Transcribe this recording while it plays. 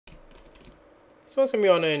This one's going to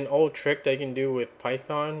be on an old trick that you can do with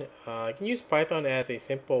Python. You can use Python as a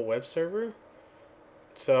simple web server.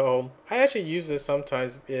 So I actually use this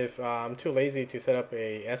sometimes if I'm too lazy to set up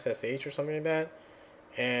a SSH or something like that.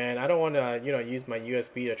 And I don't want to, use my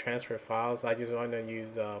USB to transfer files. I just want to use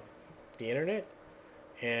the internet.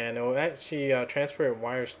 And it will actually transfer it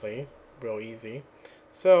wirelessly, real easy.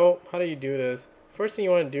 So how do you do this? First thing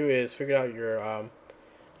you want to do is figure out your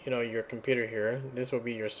computer here. This will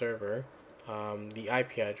be your server, the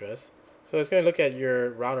IP address. So it's going to look at your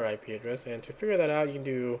router IP address, and to figure that out, you can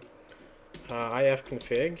do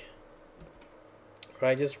ifconfig.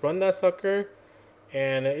 Right, just run that sucker,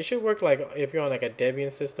 and it should work like if you're on like a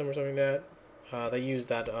Debian system or something like that. They use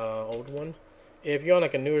that old one. If you're on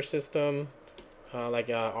like a newer system, like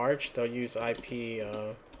Arch, they'll use IP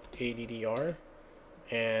ADDR,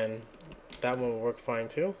 and that one will work fine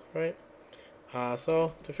too, right?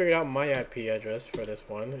 So to figure out my IP address for this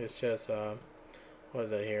one, it's just what is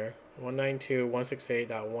that here?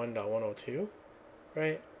 192.168.1.102,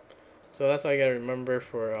 right? So that's all you gotta remember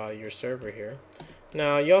for your server here.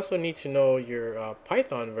 Now you also need to know your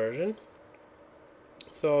Python version.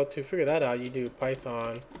 So to figure that out, you do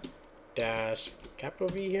Python dash capital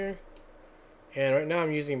V here. And right now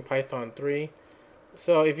I'm using Python 3.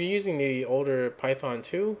 So if you're using the older Python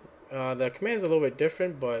 2, the command's a little bit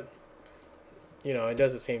different, but it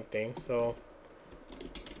does the same thing. So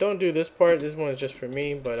don't do this part. This one is just for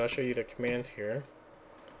me, but I'll show you the commands here.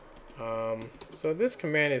 So this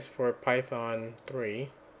command is for Python 3,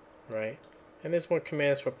 right? And this one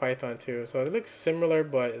command is for Python 2. So it looks similar,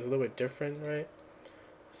 but it's a little bit different, right?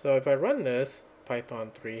 So if I run this Python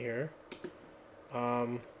 3 here,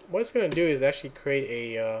 what it's going to do is actually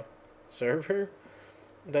create a server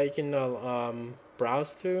that you can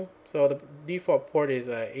browse to. So the default port is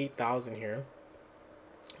 8000 here,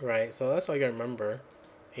 right? So that's all you got to remember,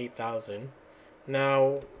 8000.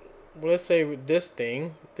 Now, let's say with this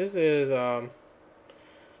thing, this is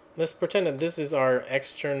let's pretend that this is our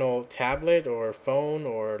external tablet or phone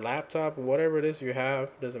or laptop, whatever it is you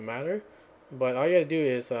have, doesn't matter. But all you gotta do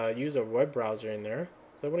is use a web browser in there.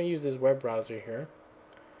 So I'm gonna use this web browser here,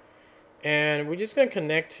 and we're just gonna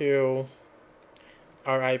connect to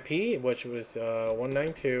our IP, which was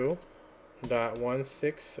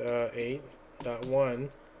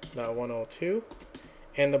 192.168.1.102,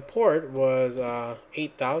 and the port was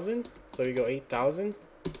 8000. So you go 8000.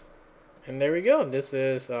 And there we go. This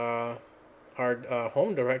is our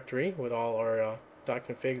home directory with all our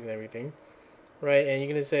 .configs and everything, right? And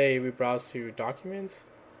you're gonna say we browse to documents,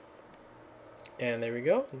 and there we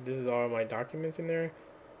go. This is all my documents in there.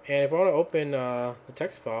 And if I want to open the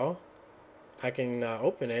text file, I can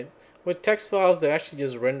open it. With text files, they actually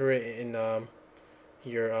just render it in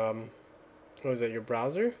your your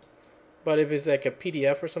browser. But if it's like a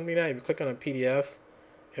PDF or something like that, if you click on a PDF,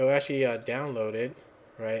 it will actually download it.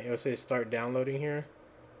 Right, it'll say start downloading here,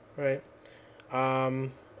 right?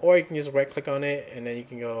 Or you can just right click on it, and then you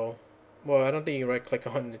can go, well, I don't think you can right click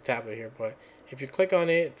on the tablet here, but if you click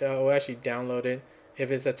on it, they'll actually download it.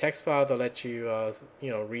 If it's a text file, they'll let you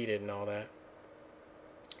read it and all that.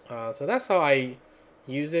 So that's how I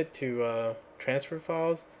use it to transfer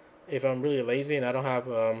files if I'm really lazy and I don't have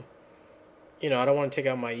I don't want to take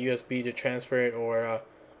out my USB to transfer it, or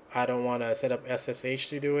I don't want to set up SSH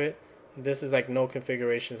to do it. This is like no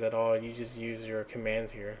configurations at all. You just use your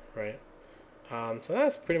commands here, right? So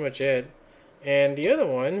that's pretty much it. And the other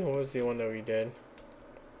one, what was the one that we did?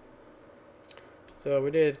 So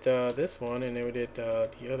we did this one, and then we did the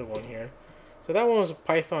other one here. So that one was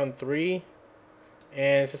Python 3,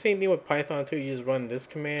 and it's the same thing with Python 2. You just run this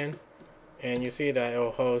command, and you see that it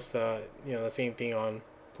will host the same thing on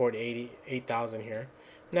port 8000 here.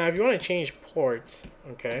 Now, if you want to change ports,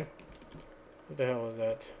 okay, what the hell is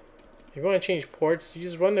that? If you want to change ports, you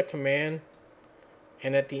just run the command,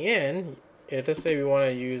 and at the end, let's say we want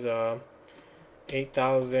to use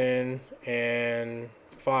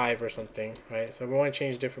 8005 or something, right? So we want to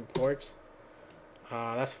change different ports.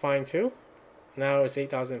 That's fine too. Now it's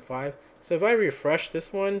 8005. So if I refresh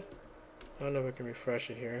this one, I don't know if I can refresh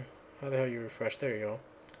it here. How the hell you refresh? There you go.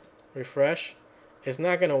 Refresh. It's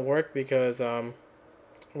not gonna work because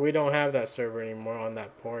we don't have that server anymore on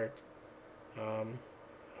that port.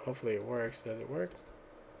 Hopefully it works. Does it work?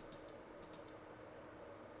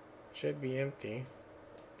 Should be empty.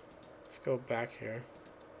 Let's go back here.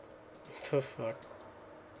 What the fuck?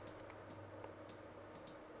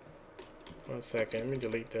 1 second. Let me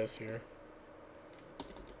delete this here.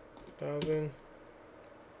 1000.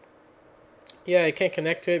 Yeah, I can't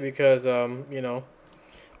connect to it because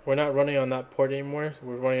we're not running on that port anymore.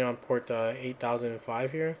 We're running on port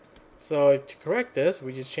 8005 here. So to correct this,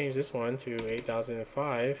 we just change this one to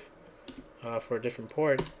 8005 for a different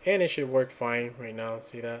port, and it should work fine right now.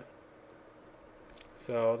 See that?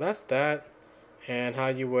 So that's that, and how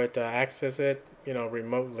you would access it,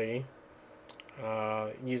 remotely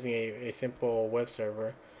using a simple web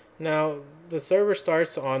server. Now the server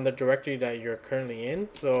starts on the directory that you're currently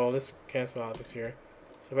in. So let's cancel out this here.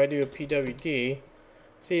 So if I do a pwd,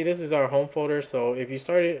 see, this is our home folder. So if you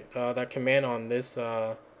started that command on this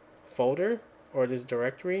folder or this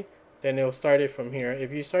directory, then it'll start it from here. If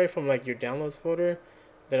you start from like your downloads folder,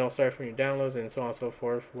 then it'll start from your downloads and so on and so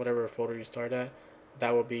forth. Whatever folder you start at,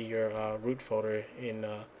 that will be your root folder in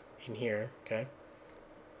here. Okay.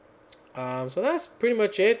 So that's pretty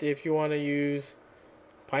much it. If you want to use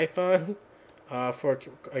Python for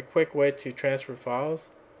a quick way to transfer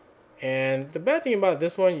files. And the bad thing about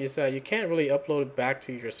this one is that you can't really upload it back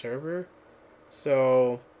to your server.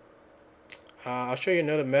 So I'll show you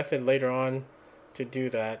another method later on to do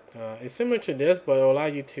that. It's similar to this, but it will allow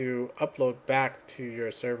you to upload back to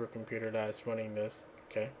your server computer that is running this.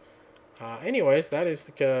 Okay. Anyways, that is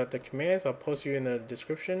the commands. I'll post you in the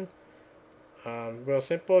description. Real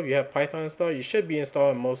simple. If you have Python installed, you should be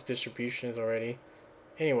installed in most distributions already.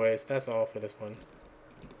 Anyways, that's all for this one.